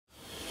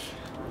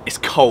It's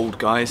cold,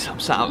 guys. I'm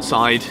sat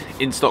outside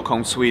in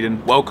Stockholm,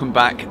 Sweden. Welcome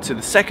back to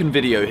the second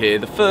video here,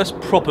 the first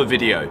proper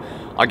video,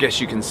 I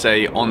guess you can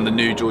say, on the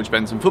new George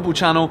Benson football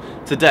channel.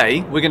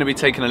 Today, we're going to be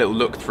taking a little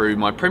look through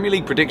my Premier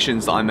League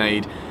predictions that I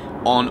made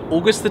on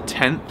August the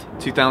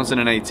 10th,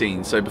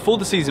 2018. So before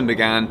the season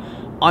began,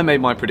 I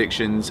made my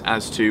predictions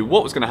as to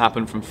what was going to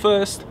happen from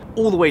first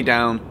all the way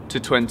down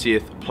to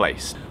 20th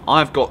place.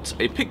 I've got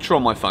a picture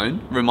on my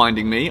phone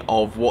reminding me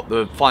of what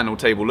the final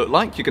table looked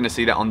like. You're going to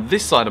see that on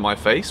this side of my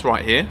face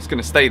right here. It's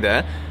going to stay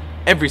there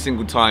every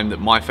single time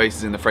that my face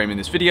is in the frame in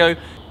this video.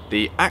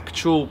 The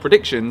actual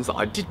predictions that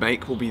I did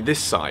make will be this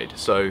side.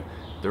 So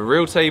the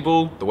real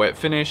table, the way it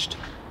finished,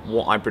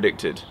 what I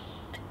predicted.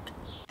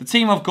 The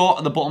team I've got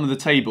at the bottom of the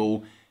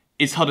table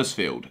is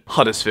Huddersfield.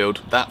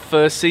 Huddersfield, that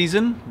first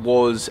season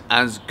was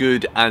as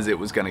good as it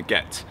was going to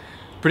get.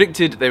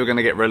 Predicted they were going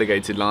to get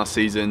relegated last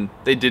season.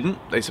 They didn't.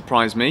 They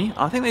surprised me.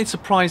 I think they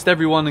surprised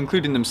everyone,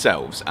 including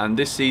themselves. And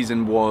this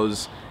season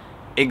was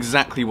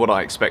exactly what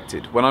I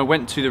expected. When I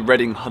went to the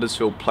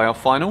Reading-Huddersfield playoff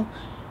final,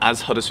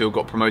 as Huddersfield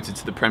got promoted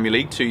to the Premier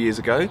League 2 years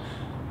ago,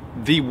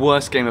 the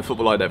worst game of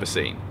football I'd ever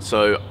seen.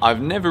 So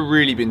I've never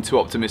really been too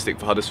optimistic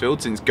for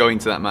Huddersfield since going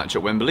to that match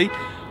at Wembley.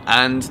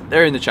 And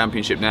they're in the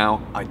Championship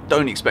now. I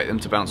don't expect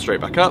them to bounce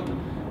straight back up.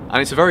 And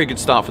it's a very good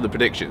start for the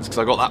predictions because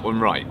I got that one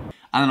right.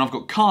 And then I've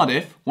got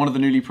Cardiff, one of the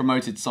newly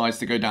promoted sides,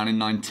 to go down in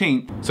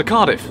 19th. So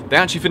Cardiff, they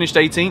actually finished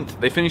 18th.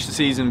 They finished the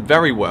season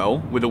very well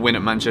with a win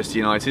at Manchester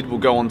United. We'll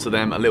go on to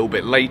them a little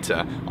bit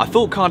later. I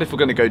thought Cardiff were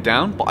going to go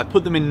down, but I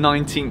put them in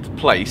 19th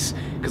place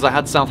because I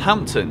had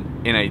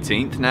Southampton in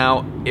 18th.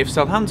 Now, if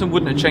Southampton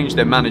wouldn't have changed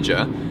their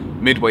manager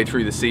midway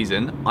through the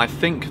season, I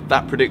think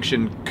that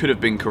prediction could have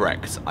been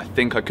correct. I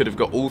think I could have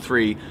got all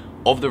three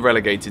of the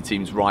relegated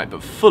teams right,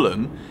 but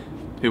Fulham,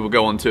 who we'll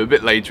go on to a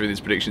bit later in this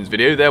predictions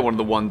video, they're one of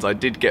the ones I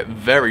did get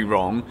very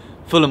wrong.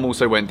 Fulham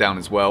also went down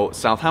as well.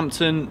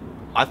 Southampton,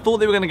 I thought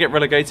they were going to get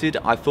relegated.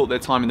 I thought their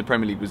time in the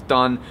Premier League was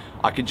done.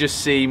 I could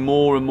just see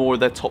more and more of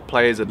their top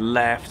players had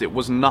left. It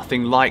was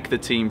nothing like the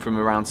team from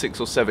around 6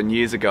 or 7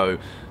 years ago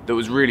that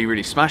was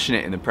really smashing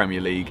it in the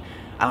Premier League.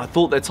 And I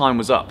thought their time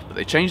was up. But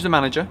they changed the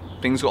manager,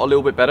 things got a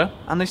little bit better,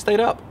 and they stayed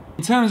up.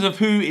 In terms of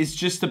who is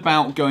just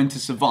about going to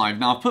survive,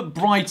 now I've put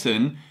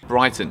Brighton.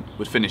 Brighton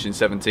would finish in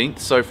 17th,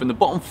 so from the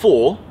bottom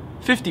four,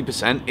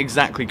 50%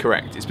 exactly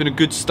correct. It's been a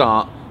good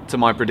start to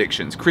my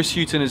predictions. Chris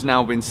Hughton has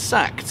now been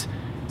sacked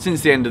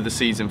since the end of the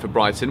season for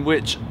Brighton,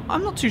 which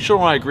I'm not too sure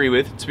I agree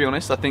with, to be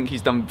honest. I think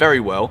he's done very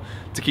well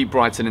to keep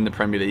Brighton in the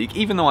Premier League,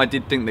 even though I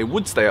did think they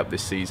would stay up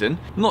this season.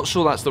 I'm not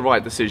sure that's the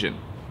right decision.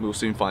 We'll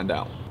soon find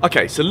out.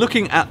 Okay, so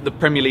looking at the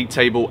Premier League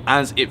table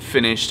as it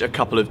finished a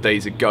couple of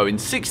days ago, in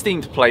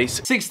 16th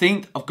place,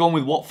 16th, I've gone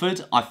with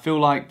Watford. I feel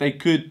like they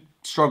could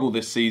struggle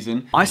this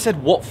season. I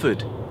said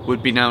Watford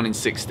would be down in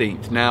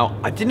 16th. Now,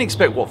 I didn't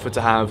expect Watford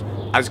to have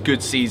as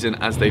good season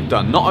as they've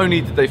done. Not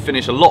only did they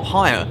finish a lot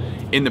higher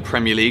in the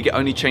Premier League, it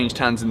only changed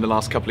hands in the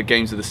last couple of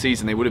games of the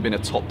season. They would have been a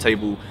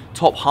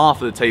top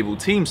half of the table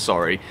team,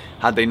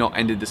 had they not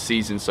ended the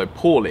season so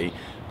poorly.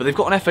 But they've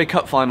got an FA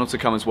Cup final to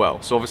come as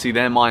well. So obviously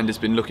their mind has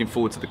been looking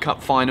forward to the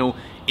Cup final.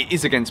 It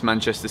is against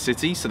Manchester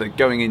City, so they're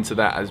going into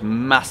that as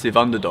massive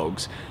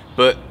underdogs.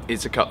 But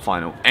it's a Cup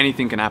final.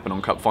 Anything can happen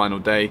on Cup final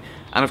day.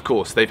 And of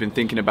course, they've been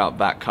thinking about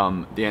that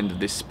come the end of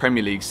this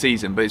Premier League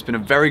season. But it's been a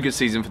very good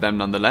season for them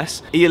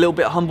nonetheless. Eat a little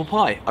bit of humble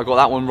pie. I got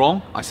that one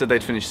wrong. I said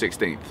they'd finish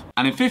 16th.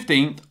 And in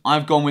 15th,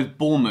 I've gone with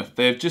Bournemouth.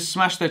 They have just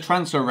smashed their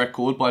transfer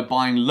record by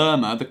buying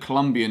Lerma, the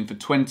Colombian, for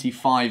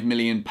 £25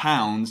 million.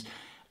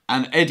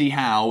 And Eddie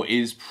Howe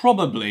is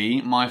probably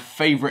my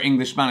favourite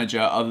English manager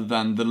other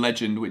than the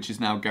legend, which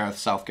is now Gareth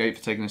Southgate,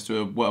 for taking us to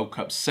a World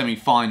Cup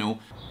semi-final.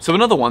 So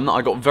another one that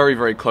I got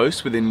very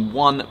close, within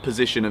one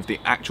position of the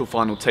actual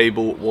final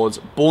table, was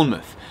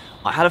Bournemouth.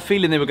 I had a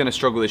feeling they were going to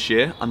struggle this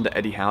year under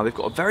Eddie Howe. They've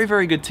got a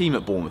very good team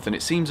at Bournemouth, and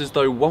it seems as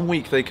though one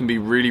week they can be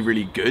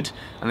really good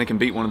and they can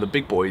beat one of the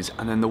big boys,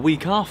 and then the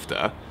week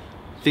after,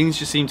 things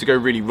just seem to go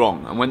really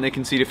wrong, and when they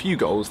concede a few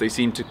goals, they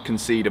seem to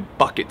concede a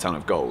bucket ton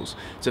of goals.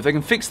 So if they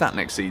can fix that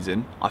next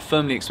season, I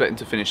firmly expect them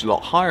to finish a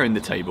lot higher in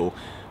the table.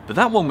 But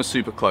that one was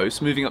super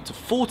close, moving up to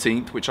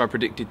 14th, which I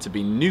predicted to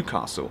be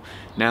Newcastle.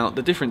 Now,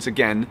 the difference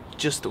again,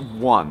 just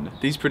one.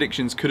 These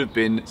predictions could have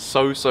been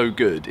so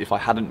good if I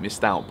hadn't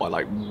missed out by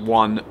like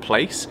one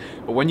place.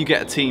 But when you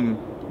get a team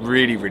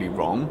really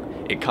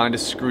wrong, it kind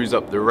of screws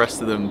up the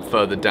rest of them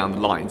further down the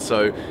line.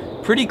 So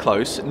pretty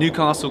close.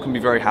 Newcastle can be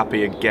very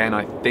happy again,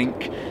 I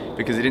think,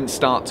 because it didn't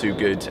start too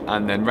good,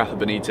 and then Rafa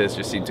Benitez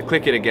just seemed to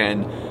click it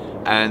again.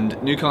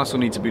 And Newcastle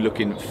need to be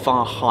looking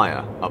far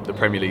higher up the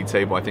Premier League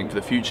table, I think, for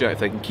the future. If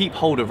they can keep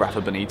hold of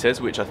Rafa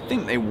Benitez, which I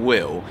think they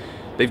will,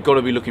 they've got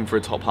to be looking for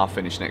a top half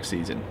finish next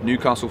season.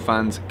 Newcastle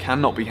fans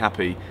cannot be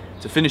happy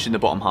to finish in the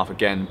bottom half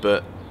again,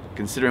 but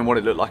considering what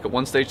it looked like at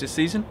one stage this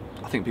season,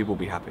 I think people will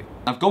be happy.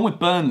 I've gone with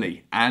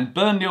Burnley, and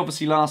Burnley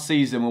obviously last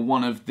season were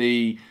one of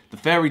the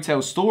fairy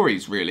tale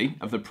stories, really,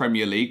 of the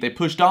Premier League. They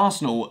pushed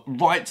Arsenal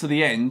right to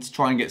the end to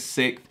try and get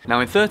 6th. Now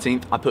in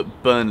 13th, I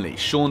put Burnley.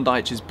 Sean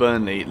Dyche's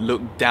Burnley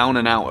looked down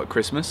and out at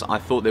Christmas. I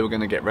thought they were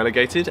going to get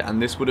relegated,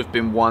 and this would have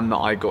been one that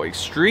I got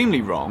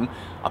extremely wrong.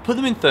 I put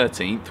them in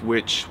 13th,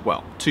 which,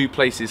 well, 2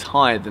 places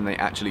higher than they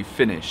actually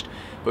finished.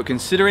 But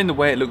considering the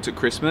way it looked at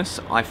Christmas,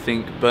 I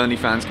think Burnley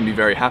fans can be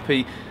very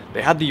happy.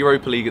 They had the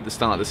Europa League at the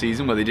start of the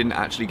season where they didn't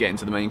actually get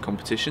into the main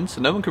competition,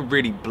 so no one could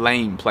really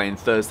blame playing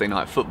Thursday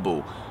night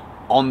football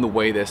on the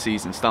way their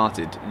season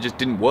started. It just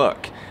didn't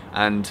work,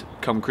 and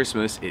come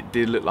Christmas it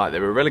did look like they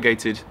were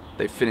relegated.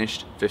 They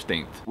finished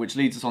 15th, which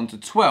leads us on to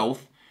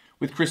 12th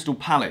with Crystal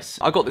Palace.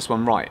 I got this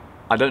one right.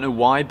 I don't know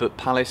why, but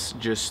Palace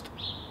just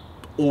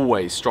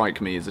always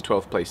strike me as a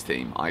 12th place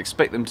team. I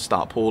expect them to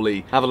start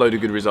poorly, have a load of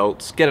good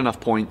results, get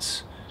enough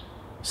points,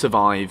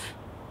 survive,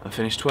 and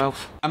finished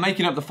 12th. And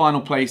making up the final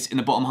place in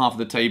the bottom half of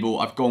the table,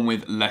 I've gone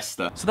with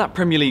Leicester. So that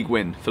Premier League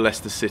win for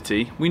Leicester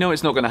City, we know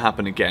it's not going to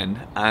happen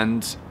again,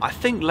 and I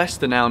think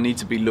Leicester now need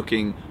to be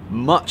looking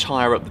much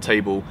higher up the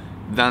table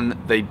than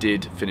they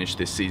did finish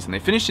this season. They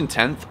finished in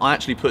 10th. I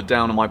actually put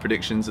down on my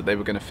predictions that they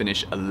were going to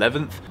finish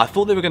 11th. I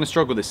thought they were going to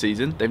struggle this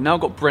season. They've now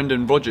got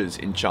Brendan Rodgers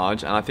in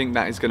charge, and I think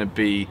that is going to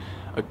be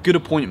a good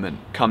appointment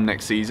come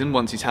next season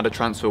once he's had a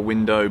transfer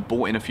window,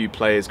 bought in a few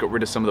players, got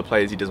rid of some of the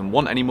players he doesn't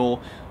want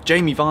anymore.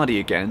 Jamie Vardy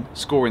again,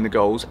 scoring the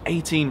goals,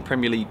 18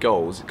 Premier League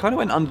goals. It kind of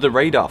went under the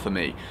radar for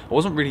me. I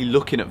wasn't really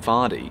looking at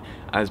Vardy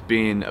as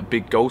being a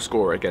big goal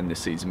scorer again this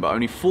season, but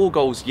only 4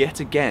 goals yet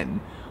again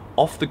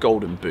off the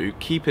Golden Boot,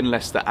 keeping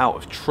Leicester out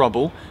of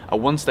trouble. At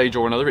one stage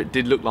or another, it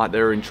did look like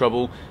they were in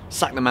trouble.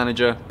 Sack the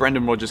manager,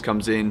 Brendan Rodgers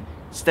comes in,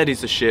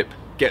 steadies the ship,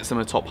 gets them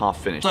a top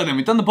half finish. So then,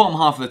 we've done the bottom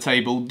half of the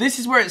table. This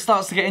is where it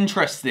starts to get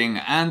interesting,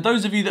 and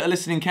those of you that are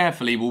listening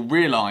carefully will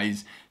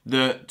realise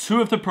that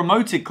 2 of the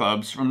promoted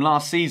clubs from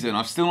last season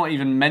I've still not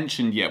even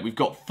mentioned yet. We've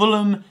got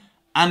Fulham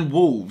and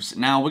Wolves.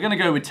 Now, we're going to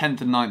go with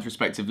 10th and 9th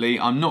respectively.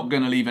 I'm not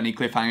going to leave any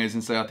cliffhangers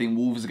and say I think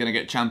Wolves are going to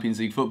get Champions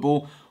League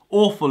football,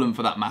 or Fulham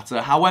for that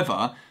matter.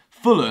 However,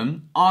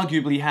 Fulham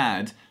arguably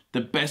had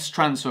the best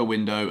transfer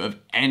window of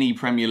any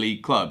Premier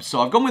League club.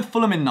 So I've gone with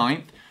Fulham in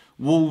 9th,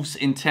 Wolves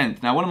in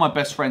 10th. Now, one of my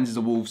best friends is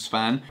a Wolves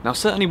fan. Now,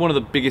 certainly one of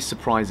the biggest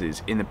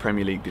surprises in the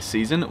Premier League this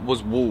season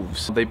was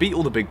Wolves. They beat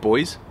all the big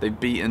boys. They've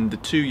beaten the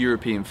 2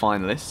 European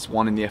finalists,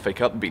 one in the FA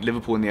Cup, beat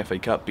Liverpool in the FA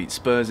Cup, beat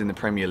Spurs in the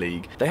Premier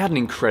League. They had an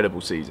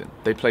incredible season.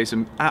 They played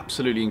some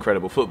absolutely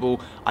incredible football.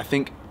 I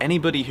think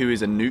anybody who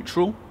is a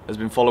neutral has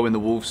been following the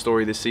Wolves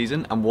story this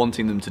season and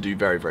wanting them to do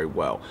very, very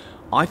well.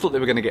 I thought they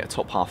were going to get a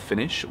top half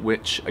finish,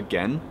 which,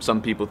 again,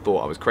 some people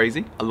thought I was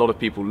crazy. A lot of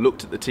people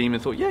looked at the team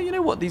and thought, yeah, you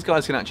know what, these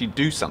guys can actually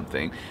do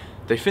something.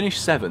 They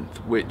finished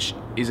 7th, which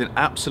is an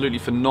absolutely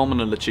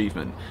phenomenal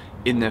achievement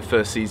in their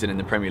first season in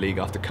the Premier League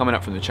after coming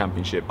up from the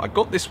Championship. I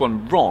got this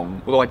one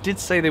wrong, although I did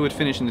say they would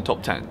finish in the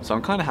top 10, so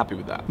I'm kind of happy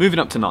with that. Moving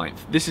up to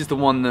 9th. This is the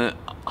one that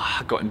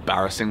I got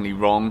embarrassingly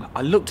wrong.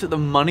 I looked at the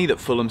money that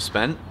Fulham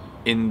spent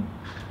in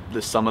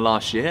the summer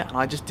last year, and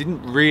I just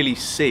didn't really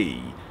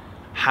see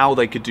how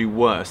they could do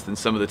worse than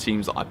some of the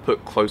teams that I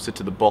put closer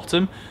to the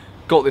bottom.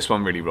 Got this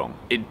one really wrong.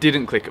 It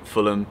didn't click at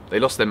Fulham. They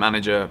lost their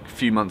manager a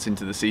few months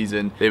into the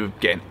season. They were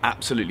getting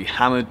absolutely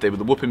hammered. They were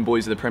the whooping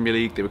boys of the Premier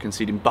League. They were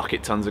conceding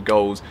bucket tons of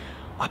goals.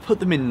 I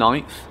put them in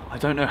 9th. I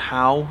don't know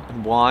how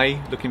and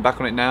why, looking back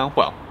on it now.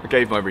 Well, I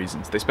gave my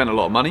reasons. They spent a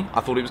lot of money.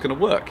 I thought it was going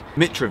to work.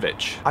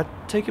 Mitrovic, I'd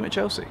take him at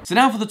Chelsea. So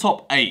now for the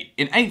top 8.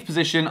 In 8th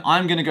position,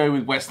 I'm going to go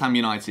with West Ham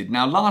United.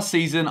 Now, last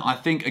season, I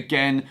think,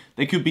 again,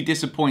 they could be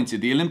disappointed.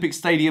 The Olympic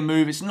Stadium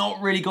move, it's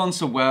not really gone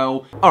so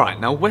well. All right,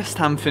 now West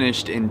Ham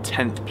finished in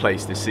 10th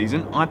place this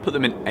season. I put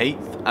them in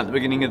 8th at the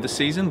beginning of the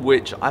season,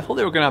 which I thought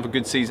they were going to have a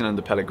good season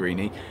under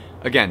Pellegrini.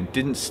 Again,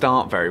 didn't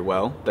start very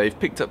well. They've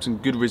picked up some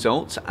good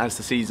results as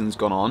the season's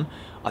gone on.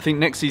 I think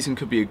next season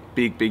could be a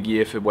big, big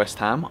year for West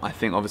Ham. I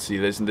think obviously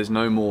there's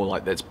no more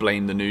like let's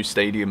blame the new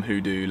stadium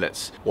hoodoo,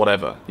 let's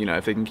whatever. You know,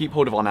 if they can keep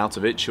hold of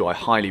Arnautovic, who I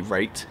highly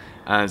rate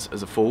as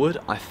a forward,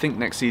 I think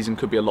next season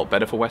could be a lot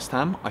better for West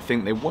Ham. I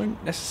think they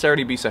won't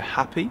necessarily be so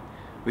happy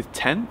with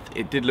 10th.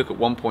 It did look at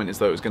one point as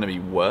though it was going to be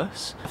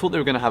worse. I thought they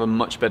were going to have a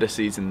much better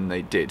season than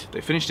they did.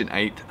 They finished in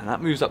 8th, and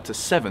that moves up to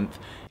 7th.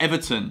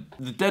 Everton.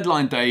 The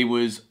deadline day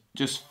was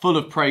just full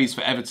of praise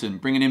for Everton,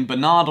 bringing in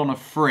Bernard on a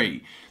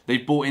free.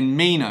 They've brought in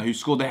Mina, who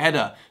scored the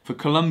header for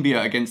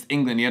Colombia against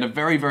England. He had a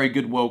very, very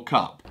good World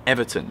Cup.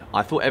 Everton.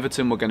 I thought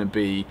Everton were going to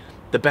be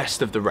the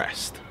best of the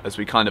rest, as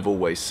we kind of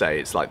always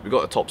say. It's like we've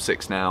got a top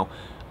 6 now,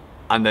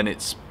 and then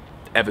it's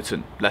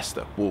Everton,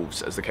 Leicester,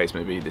 Wolves, as the case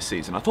may be this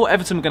season. I thought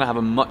Everton were going to have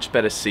a much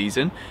better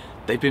season.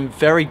 They've been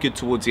very good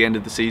towards the end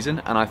of the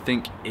season, and I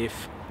think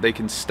if they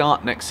can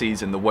start next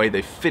season the way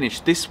they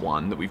finished this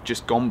one that we've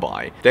just gone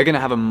by, they're going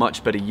to have a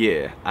much better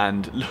year.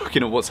 And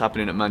looking at what's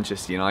happening at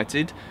Manchester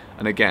United,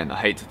 and again, I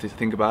hate to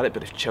think about it,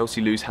 but if Chelsea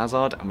lose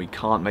Hazard and we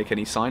can't make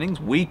any signings,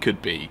 we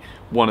could be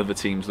one of the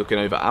teams looking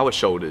over our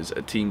shoulders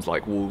at teams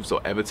like Wolves or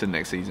Everton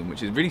next season,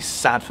 which is really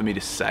sad for me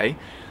to say,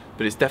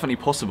 but it's definitely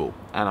possible.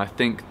 And I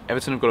think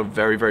Everton have got a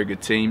very, very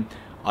good team.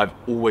 I've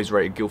always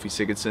rated Gylfi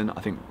Sigurdsson.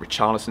 I think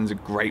Richarlison's a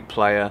great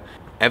player.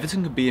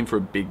 Everton could be in for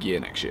a big year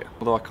next year,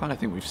 although I kind of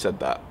think we've said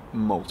that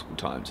multiple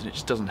times and it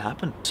just doesn't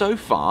happen. So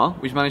far,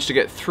 we've managed to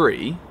get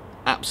 3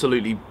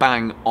 absolutely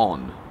bang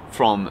on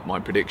from my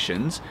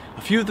predictions.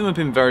 A few of them have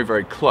been very,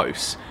 very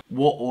close.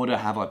 What order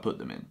have I put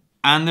them in?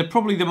 And they're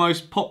probably the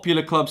most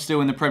popular club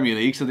still in the Premier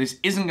League, so this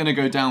isn't going to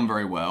go down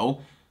very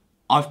well.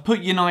 I've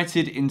put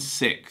United in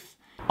 6th.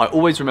 I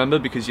always remember,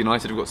 because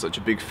United have got such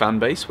a big fan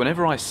base,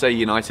 whenever I say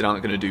United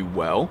aren't going to do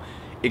well,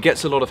 it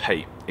gets a lot of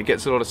hate, it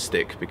gets a lot of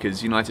stick,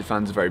 because United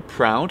fans are very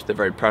proud, they're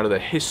very proud of their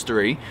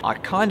history. I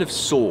kind of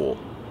saw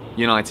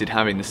United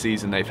having the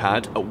season they've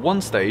had. At one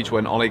stage,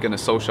 when Ole Gunnar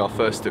Solskjaer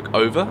first took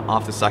over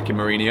after sacking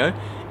Mourinho,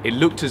 it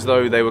looked as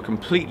though they were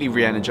completely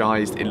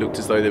re-energised, it looked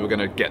as though they were going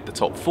to get the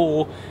top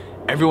 4,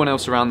 everyone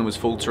else around them was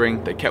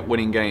faltering, they kept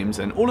winning games,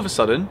 and all of a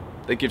sudden,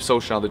 they give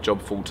Solskjaer the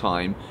job full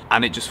time,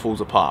 and it just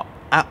falls apart.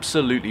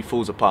 Absolutely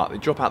falls apart. They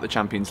drop out the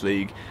Champions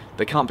League,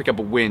 they can't pick up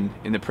a win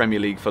in the Premier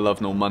League for love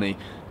nor money,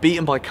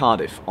 beaten by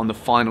Cardiff on the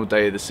final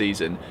day of the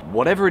season.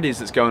 Whatever it is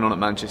that's going on at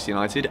Manchester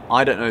United,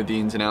 I don't know the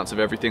ins and outs of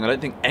everything. I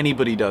don't think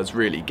anybody does,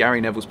 really.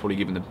 Gary Neville's probably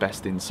given the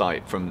best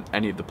insight from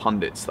any of the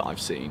pundits that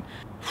I've seen.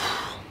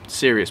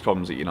 Serious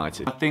problems at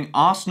United. I think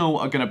Arsenal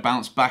are going to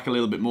bounce back a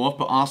little bit more. I've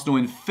put Arsenal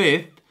in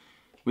 5th.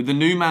 With the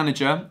new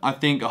manager, I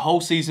think a whole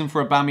season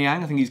for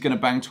Aubameyang. I think he's going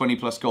to bang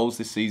 20+ goals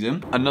this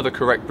season. Another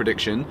correct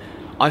prediction.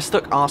 I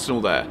stuck Arsenal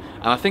there,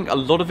 and I think a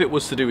lot of it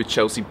was to do with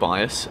Chelsea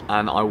bias,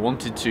 and I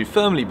wanted to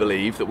firmly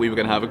believe that we were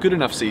going to have a good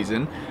enough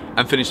season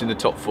and finish in the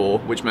top 4,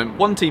 which meant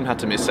one team had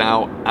to miss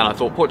out, and I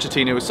thought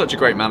Pochettino was such a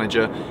great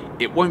manager.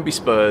 It won't be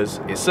Spurs,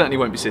 it certainly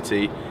won't be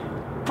City,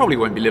 probably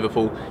won't be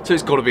Liverpool, so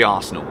it's got to be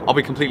Arsenal. I'll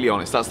be completely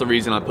honest, that's the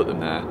reason I put them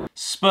there.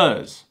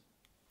 Spurs,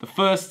 the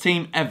first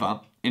team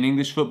ever in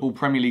English football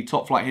Premier League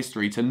top flight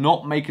history to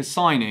not make a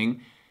signing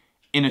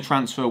in a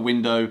transfer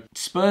window.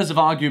 Spurs have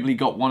arguably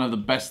got one of the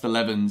best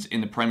 11s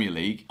in the Premier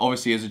League.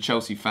 Obviously, as a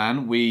Chelsea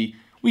fan, we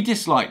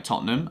dislike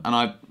Tottenham, and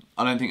I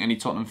don't think any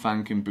Tottenham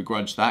fan can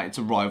begrudge that. It's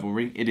a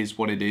rivalry. It is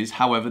what it is.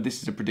 However,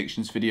 this is a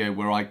predictions video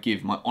where I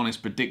give my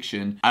honest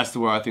prediction as to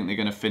where I think they're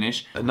going to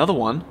finish. Another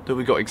one that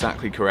we got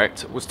exactly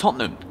correct was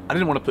Tottenham. I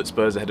didn't want to put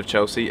Spurs ahead of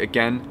Chelsea.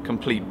 Again,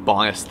 complete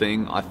bias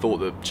thing. I thought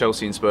that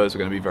Chelsea and Spurs were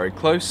going to be very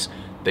close.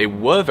 They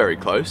were very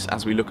close.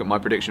 As we look at my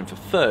prediction for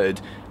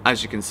 3rd,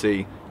 as you can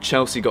see,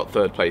 Chelsea got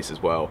 3rd place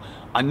as well.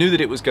 I knew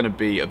that it was going to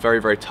be a very,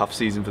 very tough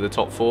season for the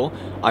top 4.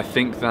 I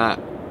think that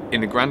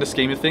in the grander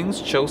scheme of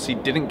things, Chelsea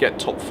didn't get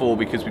top 4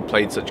 because we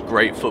played such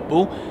great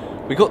football.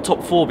 We got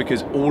top 4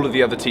 because all of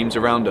the other teams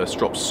around us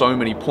dropped so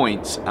many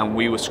points, and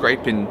we were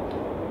scraping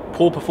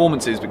poor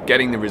performances but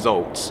getting the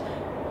results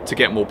to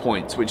get more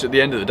points, which at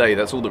the end of the day,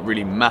 that's all that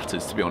really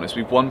matters, to be honest.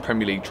 We've won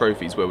Premier League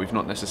trophies where we've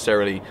not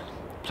necessarily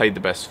played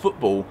the best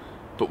football,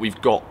 but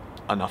we've got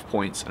enough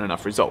points and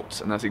enough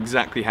results, and that's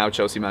exactly how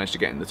Chelsea managed to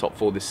get in the top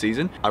 4 this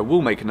season. I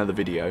will make another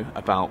video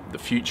about the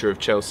future of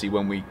Chelsea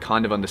when we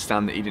kind of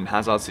understand the Eden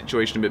Hazard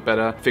situation a bit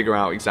better, figure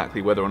out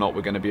exactly whether or not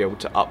we're going to be able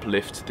to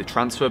uplift the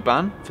transfer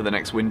ban for the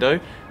next window.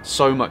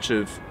 So much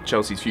of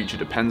Chelsea's future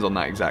depends on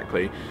that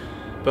exactly.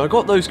 But I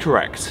got those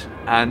correct,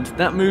 and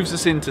that moves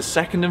us into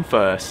 2nd and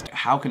 1st.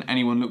 How can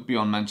anyone look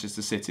beyond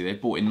Manchester City? They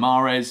brought in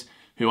Mahrez,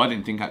 who I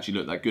didn't think actually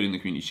looked that good in the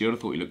Community Shield. I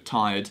thought he looked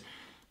tired.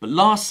 But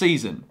last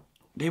season,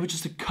 they were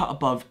just a cut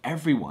above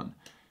everyone.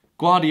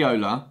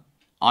 Guardiola,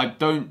 I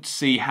don't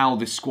see how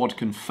this squad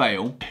can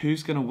fail.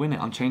 Who's going to win it?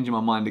 I'm changing my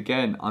mind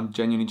again. I'm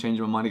genuinely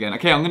changing my mind again.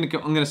 Okay, I'm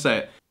going to say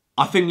it.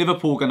 I think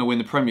Liverpool are going to win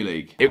the Premier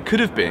League. It could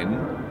have been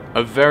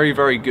a very,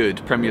 very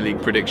good Premier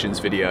League predictions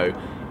video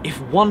if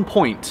 1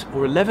 point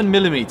or 11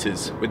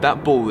 millimetres with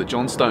that ball that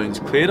John Stones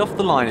cleared off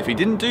the line. If he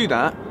didn't do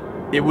that,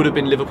 it would have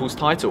been Liverpool's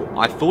title.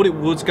 I thought it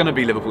was going to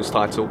be Liverpool's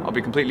title. I'll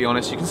be completely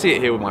honest. You can see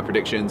it here with my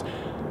predictions.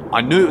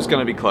 I knew it was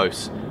going to be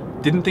close.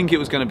 Didn't think it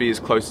was going to be as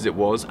close as it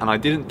was, and I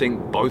didn't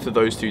think both of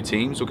those two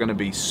teams were going to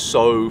be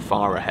so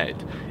far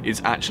ahead.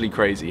 It's actually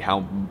crazy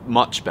how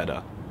much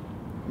better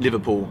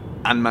Liverpool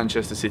and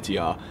Manchester City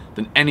are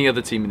than any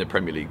other team in the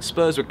Premier League.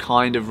 Spurs were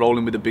kind of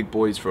rolling with the big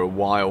boys for a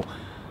while,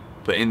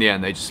 but in the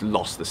end they just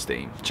lost the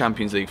steam.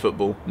 Champions League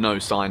football, no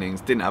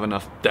signings, didn't have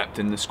enough depth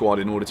in the squad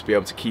in order to be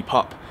able to keep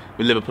up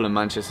with Liverpool and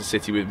Manchester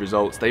City with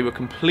results. They were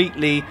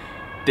completely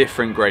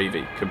different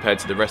gravy compared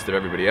to the rest of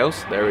everybody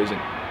else. There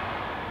isn't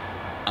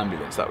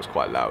ambulance, that was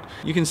quite loud.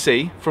 You can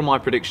see from my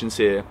predictions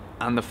here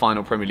and the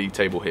final Premier League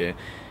table here,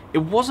 it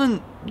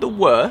wasn't the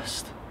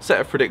worst set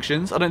of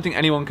predictions. I don't think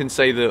anyone can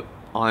say that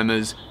I'm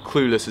as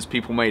clueless as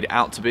people made it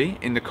out to be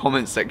in the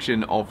comments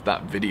section of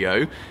that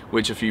video,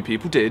 which a few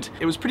people did.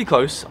 It was pretty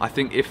close. I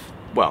think if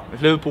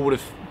Liverpool would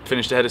have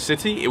finished ahead of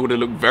City, it would have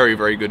looked very,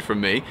 very good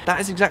from me. That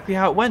is exactly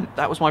how it went.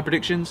 That was my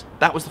predictions.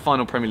 That was the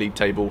final Premier League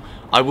table.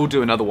 I will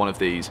do another one of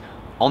these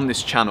on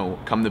this channel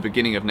come the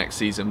beginning of next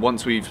season,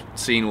 once we've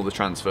seen all the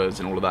transfers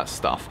and all of that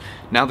stuff.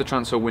 Now the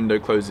transfer window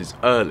closes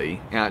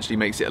early, it actually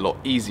makes it a lot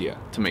easier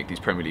to make these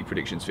Premier League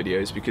predictions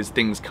videos because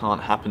things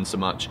can't happen so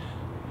much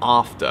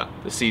after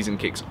the season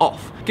kicks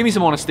off. Give me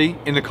some honesty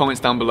in the comments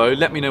down below.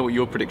 Let me know what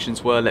your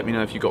predictions were. Let me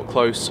know if you got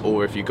close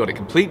or if you got it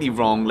completely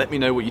wrong. Let me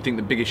know what you think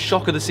the biggest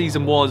shock of the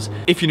season was.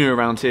 If you're new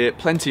around here,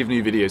 plenty of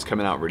new videos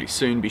coming out really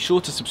soon. Be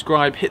sure to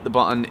subscribe, hit the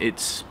button.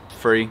 It's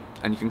free,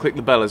 and you can click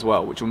the bell as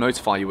well, which will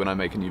notify you when I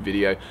make a new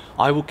video.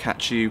 I will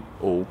catch you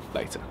all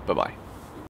later. Bye bye.